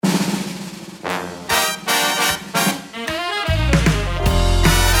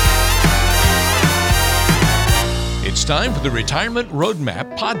time for the Retirement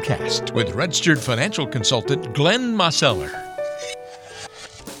Roadmap podcast with registered financial consultant Glenn Mosseller.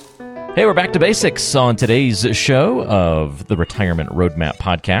 Hey, we're back to basics on today's show of the Retirement Roadmap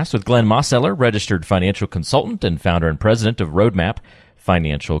podcast with Glenn Mosseller, registered financial consultant and founder and president of Roadmap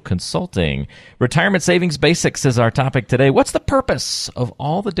Financial Consulting. Retirement savings basics is our topic today. What's the purpose of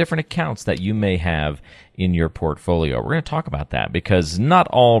all the different accounts that you may have in your portfolio? We're going to talk about that because not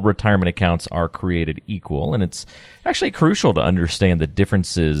all retirement accounts are created equal, and it's actually crucial to understand the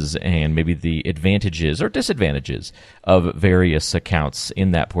differences and maybe the advantages or disadvantages of various accounts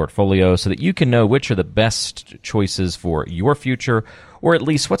in that portfolio so that you can know which are the best choices for your future, or at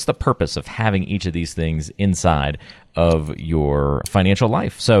least what's the purpose of having each of these things inside of your financial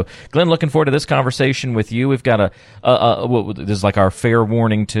life. So, Glenn, looking forward to this conversation with you. We've got this is like our fair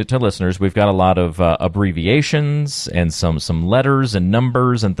warning to listeners. We've got a lot of abbreviations and some letters and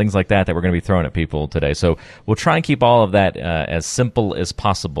numbers and things like that we're going to be throwing at people today. So we'll try and keep all of that as simple as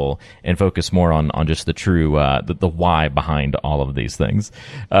possible and focus more on just the true, the why behind all of these things.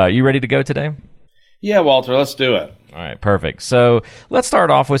 You ready to go today? Yeah, Walter, let's do it. All right, perfect. So let's start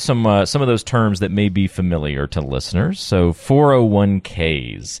off with some of those terms that may be familiar to listeners. So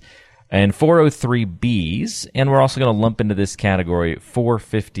 401ks and 403bs, and we're also going to lump into this category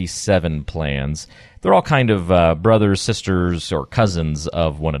 457 plans. They're all kind of brothers, sisters, or cousins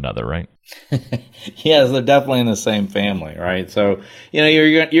of one another, right? Yes, they're definitely in the same family, right? So,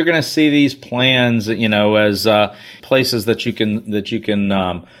 you're going to see these plans, as places that you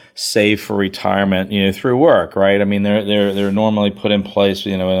can save for retirement, through work, right? I mean, they're normally put in place,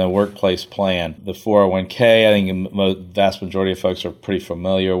 in a workplace plan. The 401k, I think the vast majority of folks are pretty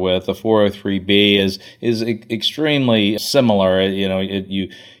familiar with. The 403b is extremely similar.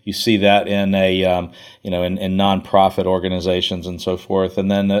 You see that in in nonprofit organizations and so forth.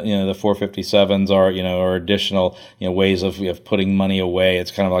 And then the 457s are additional ways of putting money away.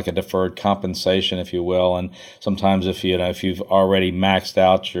 It's kind of like a deferred compensation, if you will. And sometimes if you've already maxed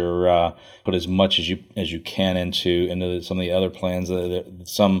out your put as much as you can into some of the other plans,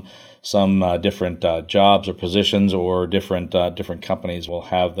 some different jobs or positions or different companies will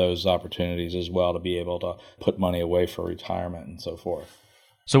have those opportunities as well to be able to put money away for retirement and so forth.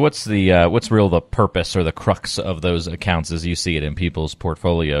 So what's the purpose or the crux of those accounts as you see it in people's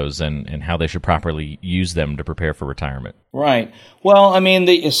portfolios and how they should properly use them to prepare for retirement? Right. Well, I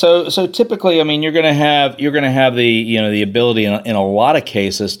mean, so typically, I mean, you're going to have the ability in a lot of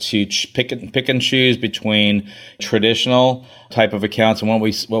cases to pick and choose between traditional type of accounts, and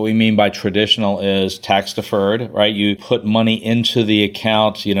what we mean by traditional is tax deferred, right? You put money into the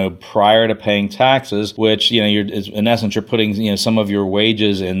account, prior to paying taxes, which in essence you're putting some of your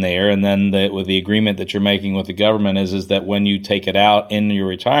wages in there, and then with the agreement that you're making with the government is that when you take it out in your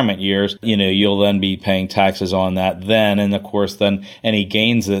retirement years, you'll then be paying taxes on that then, and of course then any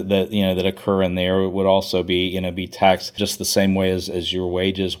gains that occur in there would also be taxed just the same way as your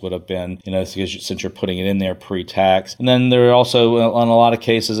wages would have been, since you're putting it in there pre-tax. And then there are also on a lot of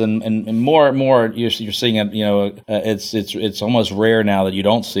cases, and more and more you're seeing it. It's almost rare now that you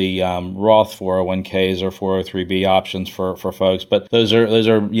don't see Roth 401ks or 403b options for folks. But those are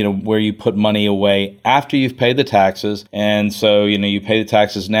where you put money away after you've paid the taxes, and so you pay the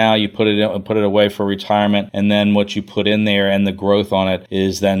taxes now, you put it away for retirement, and then what you put in there and the growth on it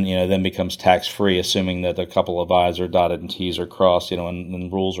is then becomes tax free, assuming that a couple of I's are dotted and T's are crossed,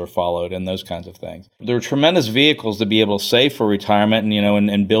 and rules are followed and those kinds of things. There are tremendous vehicles to be able to save for retirement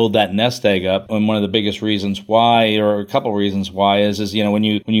and build that nest egg up. And one of the biggest reasons why, or a couple reasons why, is when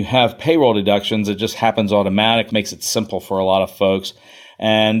you have payroll deductions, it just happens automatic, makes it simple for a lot of folks.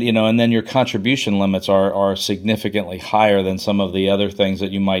 And, and then your contribution limits are significantly higher than some of the other things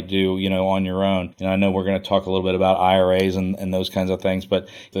that you might do, on your own. I know we're going to talk a little bit about IRAs and those kinds of things, but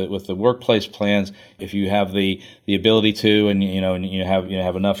with the workplace plans, if you have the ability to, and you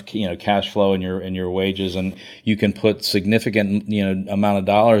have enough, cash flow in your wages, and you can put significant, amount of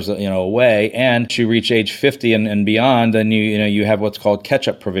dollars, away, and you reach age 50 and beyond, then you have what's called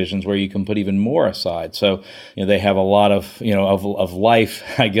catch-up provisions where you can put even more aside. So, they have a lot of, of life,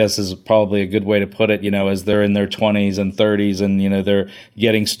 I guess is probably a good way to put it, as they're in their 20s and 30s and, they're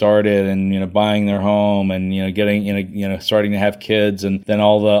getting started and, buying their home and, getting, starting to have kids, and then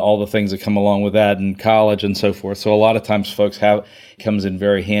all the things that come along with that, and college and so forth. So a lot of times folks comes in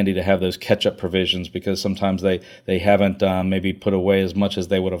very handy to have those catch-up provisions, because sometimes they haven't maybe put away as much as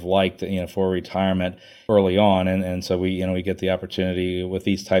they would have liked, for retirement early on, and so we get the opportunity with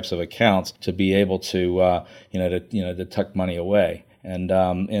these types of accounts to be able to to tuck money away. And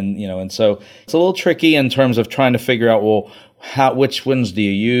so it's a little tricky in terms of trying to figure out, well, which ones do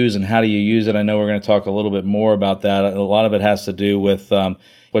you use and how do you use it? I know we're going to talk a little bit more about that. A lot of it has to do with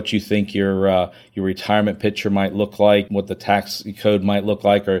what you think your retirement picture might look like, what the tax code might look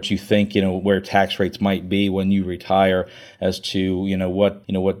like, or what you think, where tax rates might be when you retire, as to,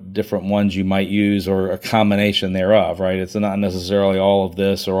 what different ones you might use, or a combination thereof, right? It's not necessarily all of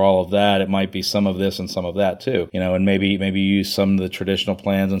this or all of that. It might be some of this and some of that too, and maybe you use some of the traditional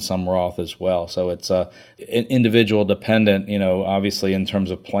plans and some Roth as well. So it's individual dependent, obviously in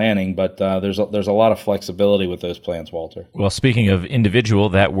terms of planning, but there's a lot of flexibility with those plans, Walter. Well, speaking of individual,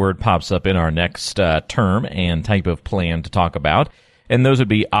 that word pops up in our next term and type of plan to talk about, and those would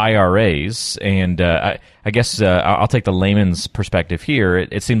be IRAs. And I guess I'll take the layman's perspective here.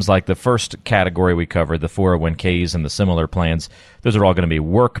 It seems like the first category we covered, the 401ks and the similar plans, those are all going to be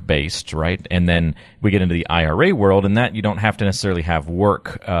work-based, right? And then we get into the IRA world, and that you don't have to necessarily have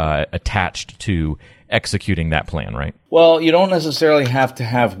work attached to executing that plan, right? Well, you don't necessarily have to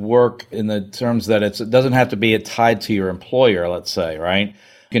have work in the terms that it doesn't have to be tied to your employer, let's say, right?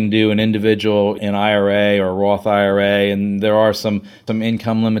 You can do an individual in IRA or Roth IRA, and there are some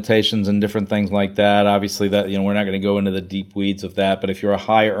income limitations and different things like that. Obviously, that we're not going to go into the deep weeds of that, but if you're a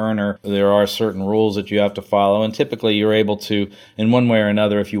high earner, there are certain rules that you have to follow, and typically you're able to, in one way or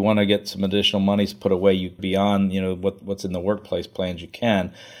another, if you want to get some additional monies put away beyond what's in the workplace plans, you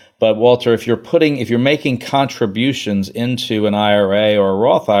can. But Walter, if you're making contributions into an IRA or a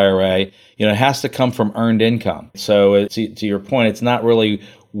Roth IRA, it has to come from earned income. So to your point, it's not really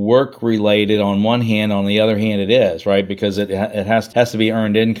work related on one hand. On the other hand, it is, right? Because it has to be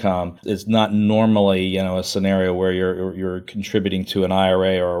earned income. It's not normally, a scenario where you're contributing to an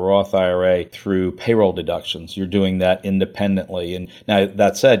IRA or a Roth IRA through payroll deductions. You're doing that independently. And now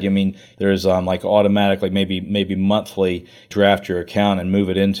that said, there's like automatically maybe monthly draft your account and move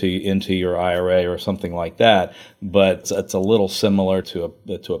it into your IRA or something like that. But it's a little similar to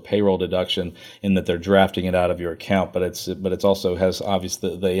a payroll deduction in that they're drafting it out of your account, but it's also has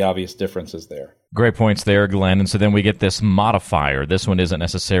the obvious differences there. Great points there, Glenn. And so then we get this modifier. This one isn't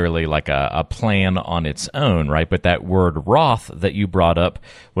necessarily like a plan on its own, right? But that word Roth that you brought up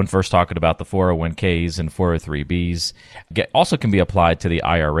when first talking about the 401ks and 403bs also can be applied to the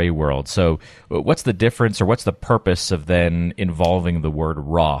IRA world. So what's the difference, or what's the purpose of then involving the word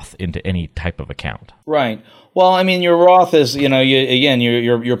Roth into any type of account? Right. Well, your Roth is,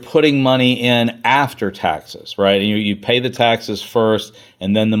 you're putting money in after taxes, right? And you pay the taxes first,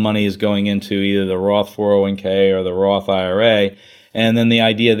 and then the money is going into either the Roth 401k or the Roth IRA. And then the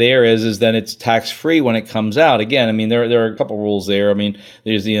idea there is that it's tax-free when it comes out. Again, there are a couple rules there.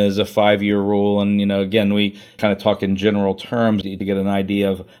 There's a 5-year rule, and again, we kind of talk in general terms to get an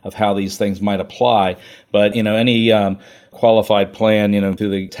idea of how these things might apply. But any qualified plan, through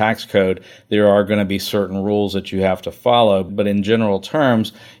the tax code, there are going to be certain rules that you have to follow. But in general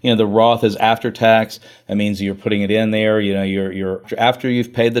terms, the Roth is after tax. That means you're putting it in there. You're after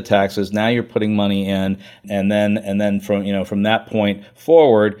you've paid the taxes. Now you're putting money in, and then from that point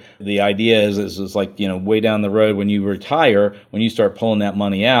forward, the idea is like way down the road when you retire, when you start pulling that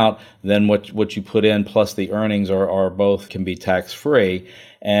money out, then what you put in plus the earnings are both can be tax free.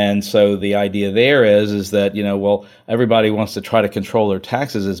 And so the idea there is that, everybody wants to try to control their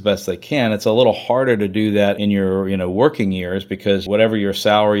taxes as best they can. It's a little harder to do that in your, working years, because whatever your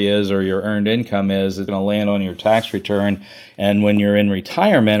salary is or your earned income is, it's going to land on your tax return. And when you're in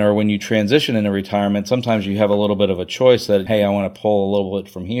retirement, or when you transition into retirement, sometimes you have a little bit of a choice that, hey, I want to pull a little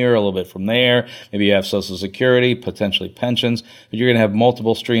bit from here, a little bit from there. Maybe you have Social Security, potentially pensions, but you're going to have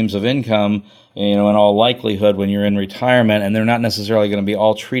multiple streams of income, in all likelihood, when you're in retirement, and they're not necessarily going to be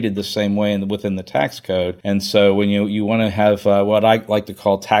all treated the same way within the tax code. And so when you want to have what I like to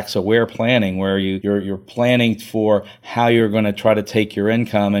call tax-aware planning, where you're planning for how you're going to try to take your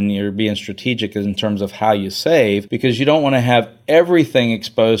income, and you're being strategic in terms of how you save, because you don't want to have everything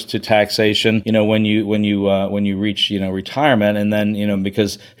exposed to taxation, when you reach, retirement, and then,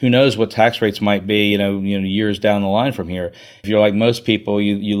 because who knows what tax rates might be, years down the line from here. If you're like most people,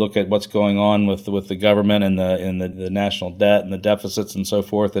 you look at what's going on with the government and the national debt and the deficits and so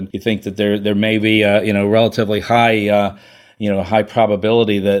forth, and you think that there may be relatively high high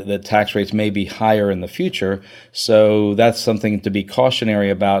probability that tax rates may be higher in the future. So that's something to be cautionary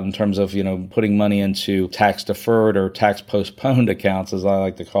about in terms of putting money into tax deferred or tax postponed accounts, as I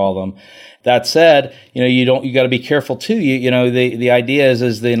like to call them. That said, you got to be careful too. The idea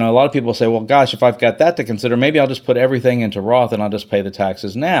is a lot of people say, well, gosh, if I've got that to consider, maybe I'll just put everything into Roth and I'll just pay the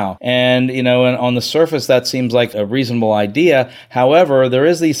taxes now. And, and on the surface, that seems like a reasonable idea. However, there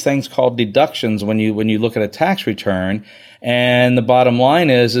is these things called deductions when you look at a tax return. And the bottom line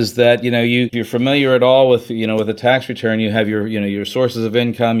is that, if you're familiar at all with, with a tax return, you have your sources of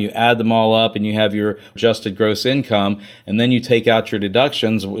income, you add them all up, and you have your adjusted gross income, and then you take out your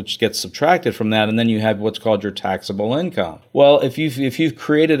deductions, which gets subtracted from that, and then you have what's called your taxable income. Well, if you've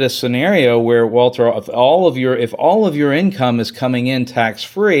created a scenario where, Walter, if all of your income is coming in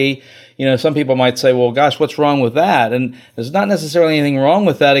tax-free, some people might say, well, gosh, what's wrong with that? And there's not necessarily anything wrong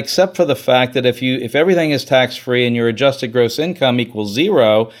with that, except for the fact that if everything is tax-free and your adjusted gross income equals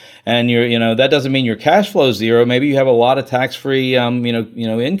zero, and that doesn't mean your cash flow is zero. Maybe you have a lot of tax-free,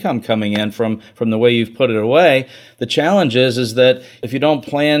 income coming in from the way you've put it away. The challenge is that if you don't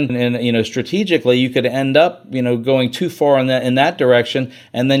plan and strategically, you could end up going too far in that direction,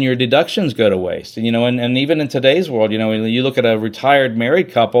 and then your deductions go to waste. And even in today's world, when you look at a retired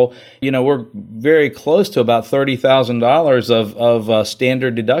married couple, we're very close to about $30,000 of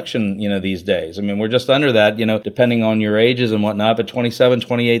standard deduction, these days. I mean, we're just under that, depending on your ages and whatnot, but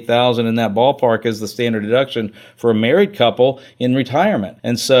 28,000 in that ballpark is the standard deduction for a married couple in retirement.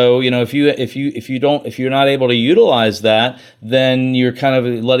 And so, if you're not able to utilize that, then you're kind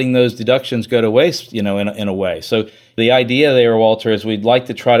of letting those deductions go to waste, in a way. So the idea there, Walter, is we'd like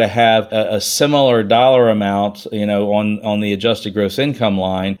to try to have a similar dollar amount, on the adjusted gross income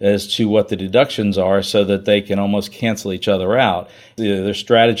line as to what the deductions are, so that they can almost cancel each other out. There's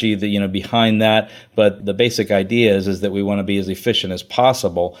strategy that behind that, but the basic idea is that we want to be as efficient as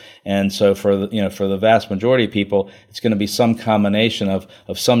possible. And so for the vast majority of people, it's going to be some combination of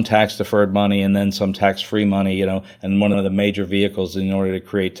some tax deferred money and then some tax free money. And one of the major vehicles in order to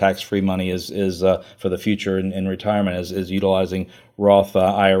create tax free money is for the future in retirement is utilizing Roth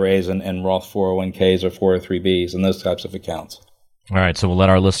IRAs and Roth 401ks or 403bs and those types of accounts. All right, so we'll let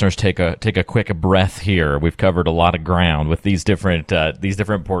our listeners take a quick breath here. We've covered a lot of ground with these different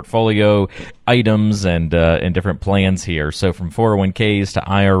portfolio items and different plans here. So from 401ks to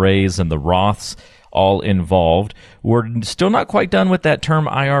IRAs and the Roths, all involved. We're still not quite done with that term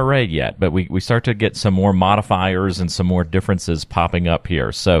IRA yet, but we start to get some more modifiers and some more differences popping up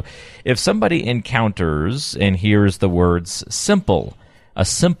here. So if somebody encounters and hears the words a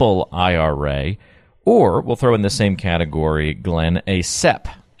simple IRA, or we'll throw in the same category, Glenn, a SEP,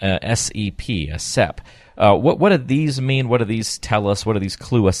 S-E-P, a SEP. What do these mean? What do these tell us? What do these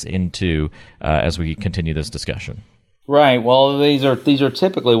clue us into as we continue this discussion? Right. Well, these are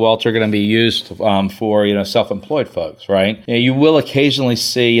typically, Walter, going to be used for self-employed folks, right? You will occasionally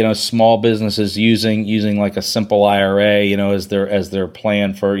see small businesses using like a simple IRA, as their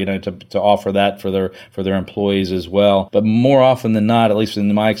plan for to offer that for their employees as well. But more often than not, at least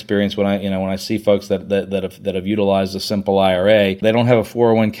in my experience, when I see folks that have utilized a simple IRA, they don't have a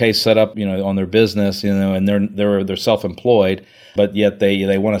 401k set up on their business, and they're self-employed, but yet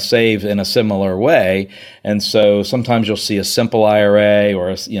they want to save in a similar way. And so sometimes you'll see a simple IRA or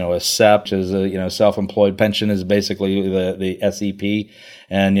a SEP, which is a self-employed pension, is basically the SEP.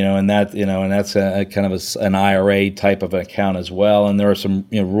 And that's a kind of an IRA type of an account as well. And there are some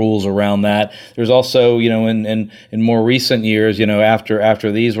rules around that. There's also in more recent years,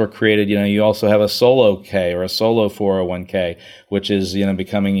 after these were created, you also have a solo K or a solo 401k, which is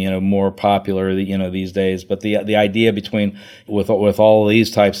becoming more popular these days. But the idea with all of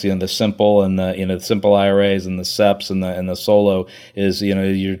these types, the simple and the simple IRAs and the SEPs and the solo is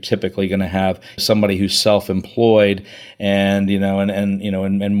you're typically going to have somebody who's self-employed and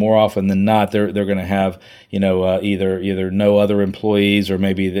more often than not, they're going to have either no other employees, or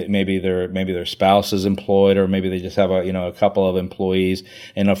maybe their spouse is employed, or maybe they just have a couple of employees.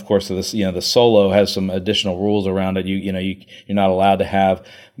 And of course, the solo has some additional rules around it. You're not allowed to have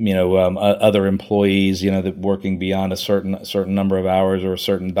other employees that working beyond a certain number of hours or a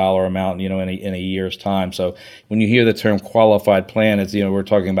certain dollar amount in a year's time. So when you hear the term qualified plan, it's we're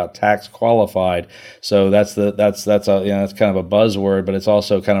talking about tax qualified. So that's kind of a buzzword, but it's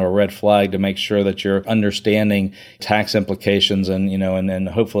also kind of a red flag to make sure that you're understanding tax implications and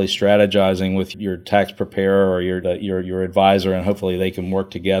hopefully strategizing with your tax preparer or your advisor, and hopefully they can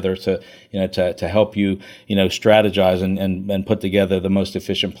work together to help you strategize and put together the most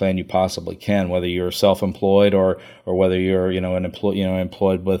efficient plan you possibly can, whether you're self-employed or whether you're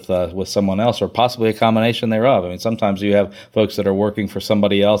employed with someone else, or possibly a combination thereof. I mean, sometimes you have folks that are working for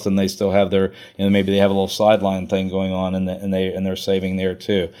somebody else and they still have their maybe they have a little sideline thing going on and they're saving there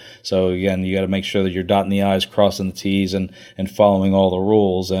too. So again, you got to make sure that you're dotting the I's, crossing the T's, and following all the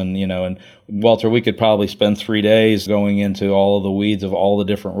rules. And Walter, we could probably spend 3 days going into all of the weeds of all the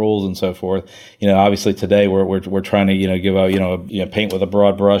different rules and so forth. Obviously today we're trying to give a paint with a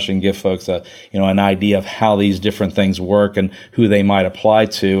broad brush and give folks an idea of how these different things work and who they might apply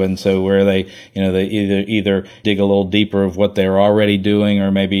to, and so where they either dig a little deeper of what they're already doing,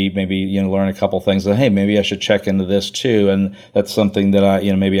 or maybe learn a couple things that, hey, maybe I should check into this too. And that's something that I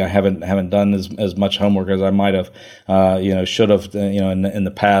maybe I haven't done as much homework as I might have should have in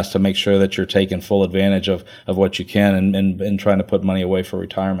the past, to make sure that you're taking full advantage of what you can and trying to put money away for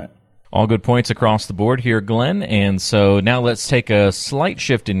retirement. All good points across the board here, Glenn. And so now let's take a slight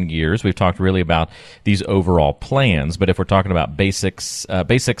shift in gears. We've talked really about these overall plans, but if we're talking about basics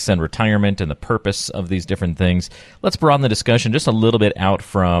and retirement and the purpose of these different things, let's broaden the discussion just a little bit out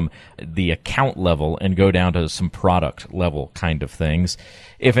from the account level and go down to some product level kind of things.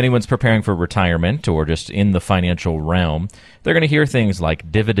 If anyone's preparing for retirement or just in the financial realm, they're going to hear things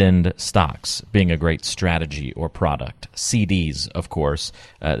like dividend stocks being a great strategy or product. CDs, of course,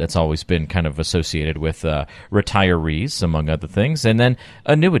 that's always been kind of associated with retirees, among other things. And then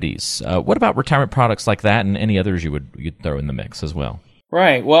annuities. What about retirement products like that and any others you'd throw in the mix as well?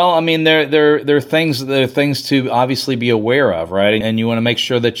 Right. Well, I mean, there are things to obviously be aware of, right? And you want to make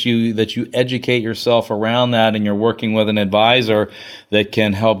sure that you educate yourself around that, and you're working with an advisor that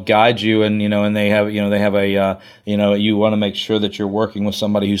can help guide you. And and they have you want to make sure that you're working with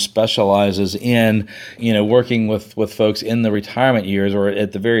somebody who specializes in working with folks in the retirement years, or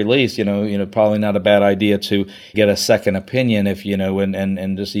at the very least, probably not a bad idea to get a second opinion if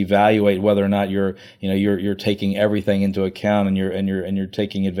and just evaluate whether or not you're taking everything into account and you're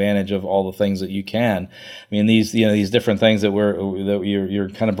taking advantage of all the things that you can. I mean, these different things that you're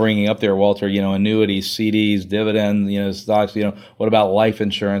kind of bringing up there, Walter. Annuities, CDs, dividends, stocks. What about life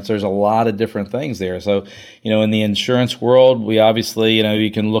insurance? There's a lot of different things there. So, in the insurance world, we obviously,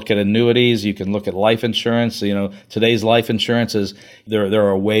 you can look at annuities, you can look at life insurance. Today's life insurance is there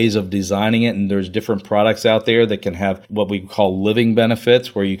are ways of designing it, and there's different products out there that can have what we call living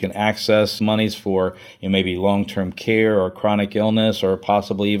benefits, where you can access monies for maybe long-term care or chronic illness, or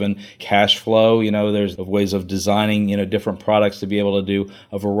possibly even cash flow. There's ways of designing, different products to be able to do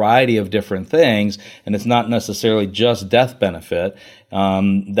a variety of different things, and it's not necessarily just death benefit.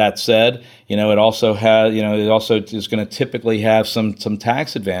 That said, it also has, it also is going to typically have some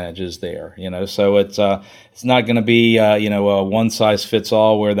tax advantages there, so it's not going to be, a one size fits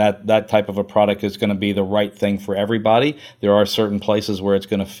all, where that type of a product is going to be the right thing for everybody. There are certain places where it's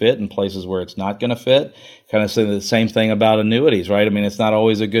going to fit and places where it's not going to fit. Kind of say the same thing about annuities, right? I mean, it's not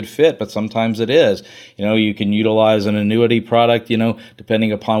always a good fit, but sometimes it is. You can utilize an annuity product,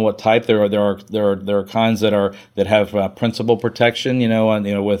 depending upon what type. There are kinds that have principal protection,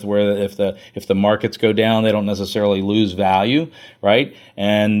 with where if the markets go down, they don't necessarily lose value, right?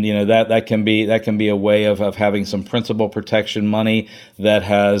 And that can be a way of having some principal protection money that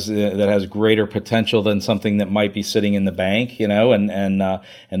has greater potential than something that might be sitting in the bank, and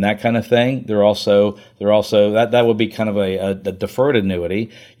that kind of thing. They're also that would be kind of a deferred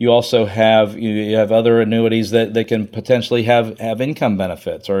annuity. You also have other annuities that can potentially have income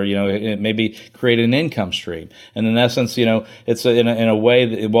benefits, or maybe create an income stream. And in essence, it's in a way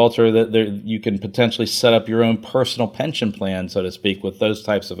that, Walter, that you can potentially set up your own personal pension plan, so to speak, with those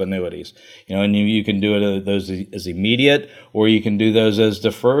types of annuities. And you can do it those as immediate, or you can do those as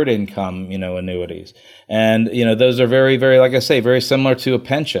deferred income, annuities. And those are very, very, like I say, very similar to a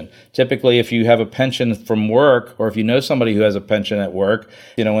pension. Typically, if you have a pension from work, or if you know somebody who has a pension at work,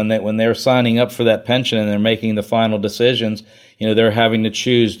 when they're signing up for that pension and they're making the final decisions, they're having to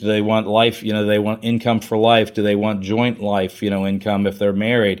choose: do they want life? They want income for life. Do they want joint life? Income if they're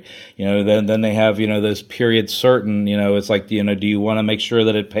married. Then they have those periods certain. It's like do you want to make sure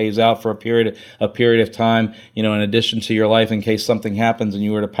that it pays out for a period of time? In addition to your life, in case something happens and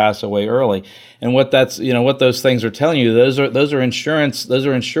you were to pass away early. And what those things are telling you, those are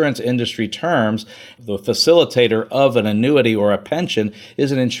insurance industry terms. The facilitator of an annuity or a pension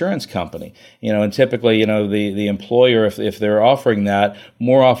is an insurance company. And typically, the employer, if they're offering that,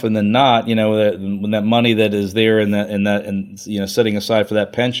 more often than not, when that money that is there and setting aside for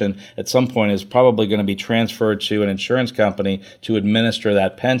that pension at some point is probably going to be transferred to an insurance company to administer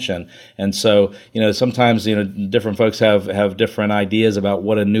that pension. And so, sometimes, different folks have different ideas about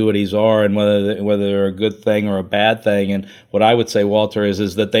what annuities are and whether they're a good thing or a bad thing. And what I would say, Walter,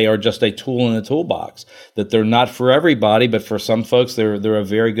 is that they are just a tool in the toolbox, that they're not for everybody, but for some folks, they're a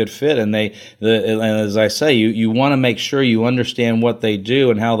very good fit. And and as I say, you want to make sure you understand understand what they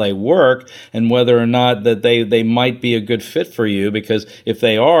do and how they work, and whether or not that they might be a good fit for you. Because if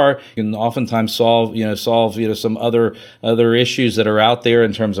they are, you can oftentimes solve some other issues that are out there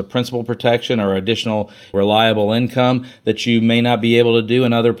in terms of principal protection or additional reliable income that you may not be able to do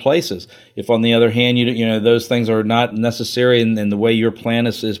in other places. If, on the other hand, those things are not necessary in the way your plan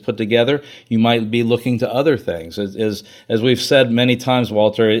is put together, you might be looking to other things. As we've said many times,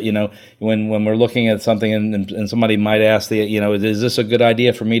 Walter, when we're looking at something and somebody might ask is this a good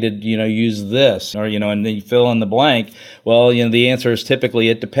idea for me to use this, or and then you fill in the blank. Well, the answer is typically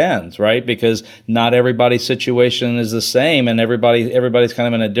it depends, right? Because not everybody's situation is the same, and everybody's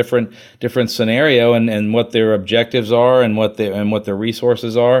kind of in a different scenario, and what their objectives are and what their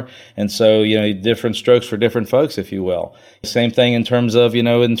resources are, and so different strokes for different folks, if you will. Same thing in terms of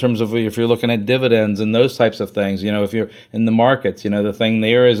if you're looking at dividends and those types of things. If you're in the markets, the thing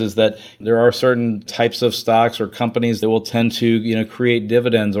there is that there are certain types of stocks or companies that will tend to create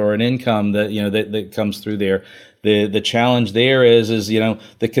dividends or an income that comes through there. The challenge there is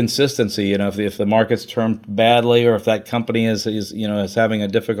the consistency. If the market's turned badly, or if that company is having a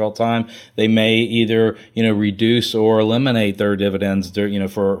difficult time, they may either reduce or eliminate their dividends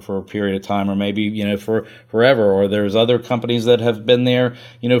for a period of time, or maybe for forever. Or there's other companies that have been there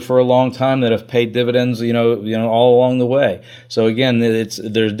for a long time that have paid dividends all along the way. So again,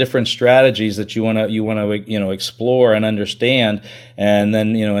 there's different strategies that you want to explore and understand, and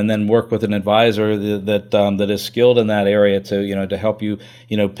then work with an advisor that is skilled in that area to help you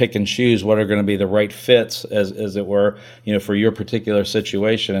pick and choose what are going to be the right fits, as it were, for your particular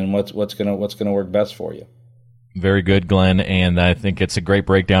situation, and what's going to work best for you. Very good, Glenn, and I think it's a great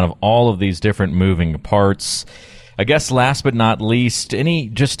breakdown of all of these different moving parts. I guess last but not least,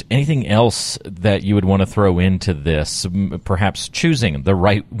 anything else that you would want to throw into this, perhaps choosing the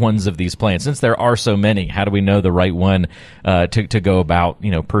right ones of these plans? Since there are so many, how do we know the right one to go about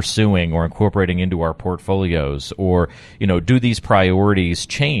pursuing or incorporating into our portfolios? Or do these priorities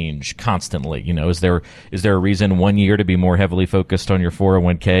change constantly? Is there a reason one year to be more heavily focused on your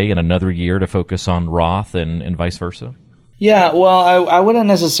 401k and another year to focus on Roth and vice versa? Yeah, well, I wouldn't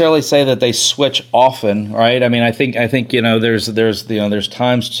necessarily say that they switch often, right? I mean, I think there's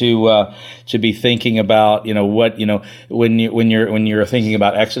times to be thinking about when you're thinking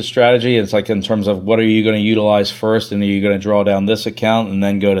about exit strategy. It's like in terms of what are you going to utilize first, and are you going to draw down this account and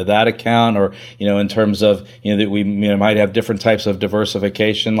then go to that account, or in terms of that we might have different types of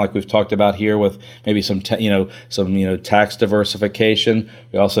diversification, like we've talked about here with maybe some tax diversification.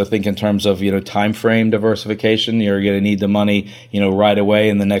 We also think in terms of time frame diversification. You're going to need the money, right away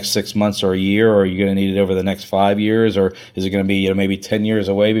in the next 6 months or a year, or are you going to need it over the next 5 years, or is it going to be, maybe 10 years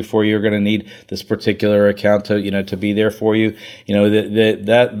away before you're going to need this particular account to be there for you?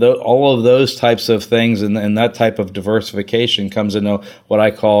 All of those types of things and that type of diversification comes into what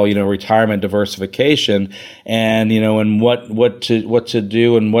I call, retirement diversification, and, and what to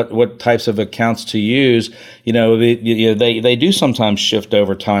do and what types of accounts to use. They do sometimes shift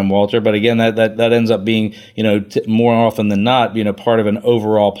over time, Walter, but again, that ends up being, more often than not, part of an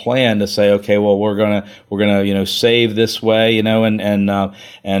overall plan to say, okay, well, we're gonna save this way,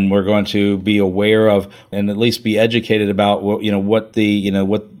 and we're going to be aware of and at least be educated about what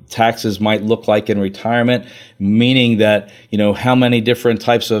taxes might look like in retirement, meaning that, how many different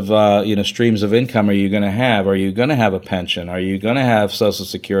types of, streams of income are you going to have? Are you going to have a pension? Are you going to have Social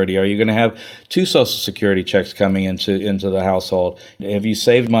Security? Are you going to have 2 Social Security checks coming into the household? Have you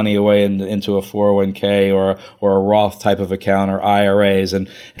saved money away into a 401k or a Roth type of account or IRAs, and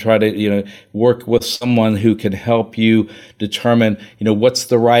try to, work with someone who can help you determine, what's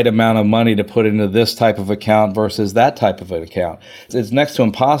the right amount of money to put into this type of account versus that type of an account. It's next to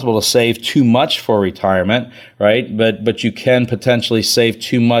impossible to save too much for retirement, right? But you can potentially save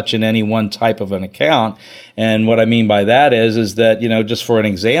too much in any one type of an account. And what I mean by that is that, just for an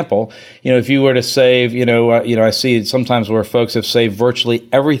example, if you were to save, I see sometimes where folks have saved virtually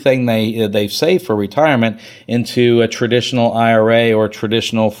everything they've saved for retirement into a traditional IRA or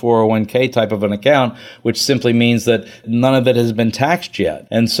traditional 401k type of an account, which simply means that none of it has been taxed yet.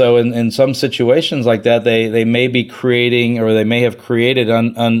 And so in some situations like that, they may be creating, or they may have created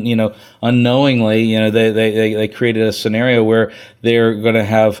unknowingly, they created a scenario where they're going to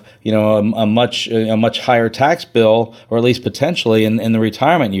have, a much higher tax bill, or at least potentially in the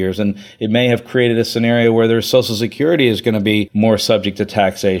retirement years. And it may have created a scenario where their Social Security is going to be more subject to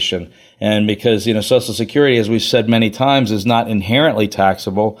taxation. And because, Social Security, as we've said many times, is not inherently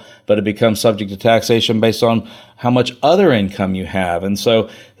taxable, but it becomes subject to taxation based on how much other income you have. And so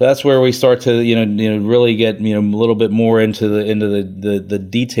that's where we start to, really get, a little bit more into the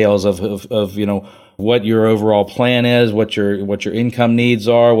details of what your overall plan is, what your income needs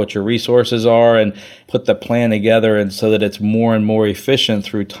are, what your resources are, and put the plan together, and so that it's more and more efficient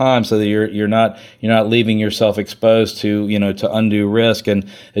through time, so that you're not leaving yourself exposed to undue risk. And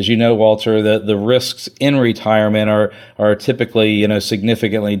as you know, Walter, the risks in retirement are typically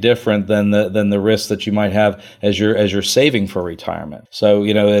significantly different than the risks that you might have as you're saving for retirement. So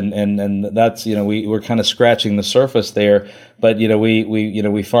and that's we're kind of scratching the surface there. But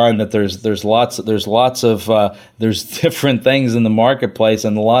we find that there's lots of different things in the marketplace,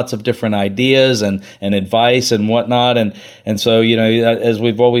 and lots of different ideas and advice and whatnot, and so as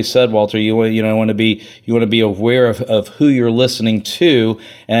we've always said, Walter, you want to be aware of who you're listening to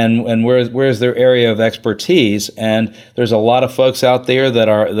and where's their area of expertise. And there's a lot of folks out there that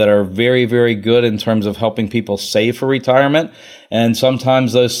are very, very good in terms of helping people save for retirement. And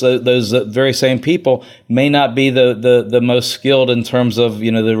sometimes those very same people may not be the most skilled in terms of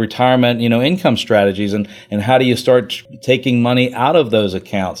the retirement income strategies, and how do you start taking money out of those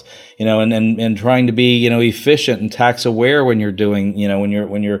accounts, and trying to be efficient and tax aware when you're doing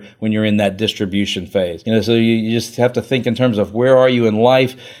when you're in that distribution phase. So you just have to think in terms of where are you in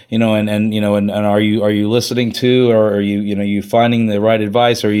life, and are you listening to, or are you finding the right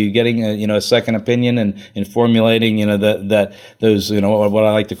advice? Are you getting a second opinion and formulating those what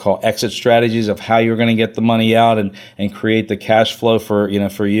I like to call exit strategies of how you're going to get the money out and create the cash flow for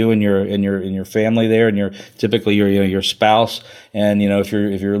you and your family there, and typically your spouse. And if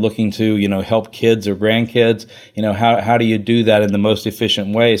you're looking to help kids or grandkids, how do you do that in the most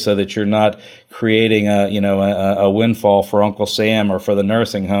efficient way, so that you're not creating a windfall for Uncle Sam or for the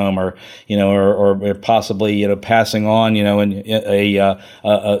nursing home, or possibly passing on a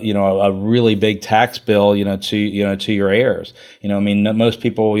really big tax bill to your heirs. Most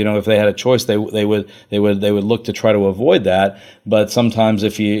people if they had a choice, they would look to try to avoid that. But sometimes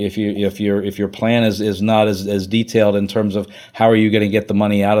if your plan is not as detailed in terms of how are you going to get the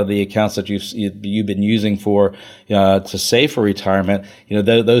money out of the accounts that you've been using to save for retirement,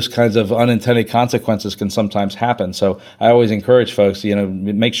 those kinds of unintended consequences can sometimes happen. So I always encourage folks,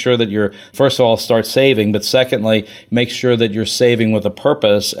 make sure that you're, first of all, start saving, but secondly, make sure that you're saving with a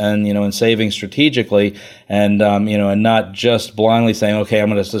purpose, and and saving strategically, and not just blindly saying, okay, I'm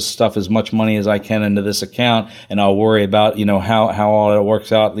going to just stuff as much money as I can into this account, and I'll worry about how all it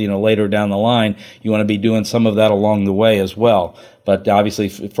works out later down the line. You want to be doing some of that along the way as well. But obviously,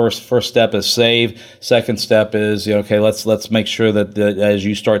 first step is save. Second step is let's make sure that as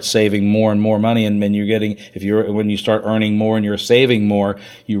you start saving more and more money, and when you start earning more and you're saving more,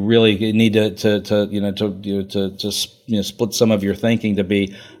 you really need to split some of your thinking to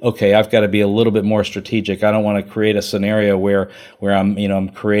be, okay, I've got to be a little bit more strategic. I don't want to create a scenario where I'm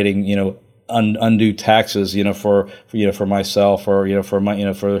creating undue taxes, for myself, or for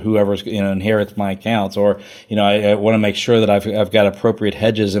whoever's inherits my accounts, or I want to make sure that I've got appropriate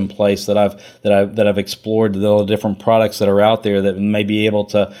hedges in place, that I've explored the different products that are out there that may be able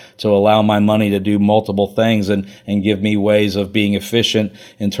to allow my money to do multiple things and give me ways of being efficient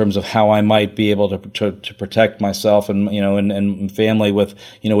in terms of how I might be able to protect myself and and family with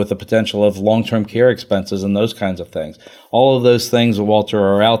the potential of long-term care expenses and those kinds of things. All of those things, Walter,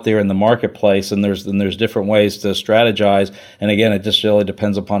 are out there in the marketplace, and there's different ways to strategize. And again, it just really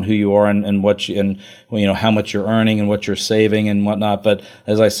depends upon who you are and what how much you're earning and what you're saving and whatnot. But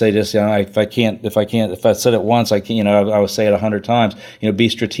as I say, just if I said it once, I would say it 100 times. Be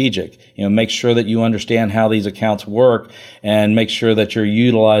strategic. Make sure that you understand how these accounts work, and make sure that you're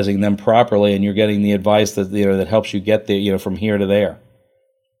utilizing them properly, and you're getting the advice that that helps you get there from here to there.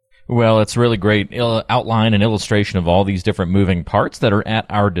 Well, it's a really great outline and illustration of all these different moving parts that are at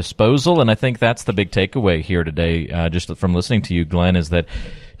our disposal, and I think that's the big takeaway here today, just from listening to you, Glenn, is that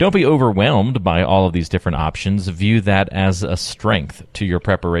don't be overwhelmed by all of these different options. View that as a strength to your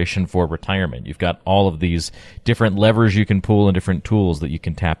preparation for retirement. You've got all of these different levers you can pull and different tools that you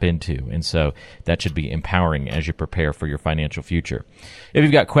can tap into, and so that should be empowering as you prepare for your financial future. If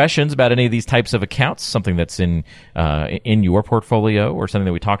you've got questions about any of these types of accounts, something that's in your portfolio, or something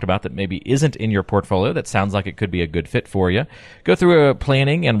that we talked about that maybe isn't in your portfolio that sounds like it could be a good fit for you, go through a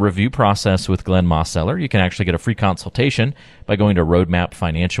planning and review process with Glenn Mosseller. You can actually get a free consultation by going to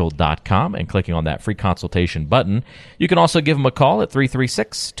roadmapfinancial.com and clicking on that free consultation button. You can also give him a call at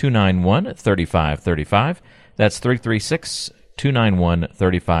 336-291-3535. That's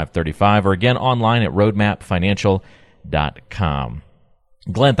 336-291-3535, or again online at roadmapfinancial.com.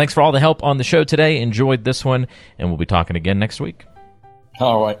 Glenn, thanks for all the help on the show today. Enjoyed this one, and we'll be talking again next week.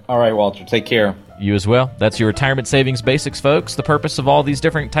 All right, Walter. Take care. You as well. That's your retirement savings basics, folks. The purpose of all these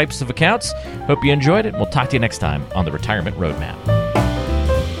different types of accounts. Hope you enjoyed it. We'll talk to you next time on the Retirement Roadmap.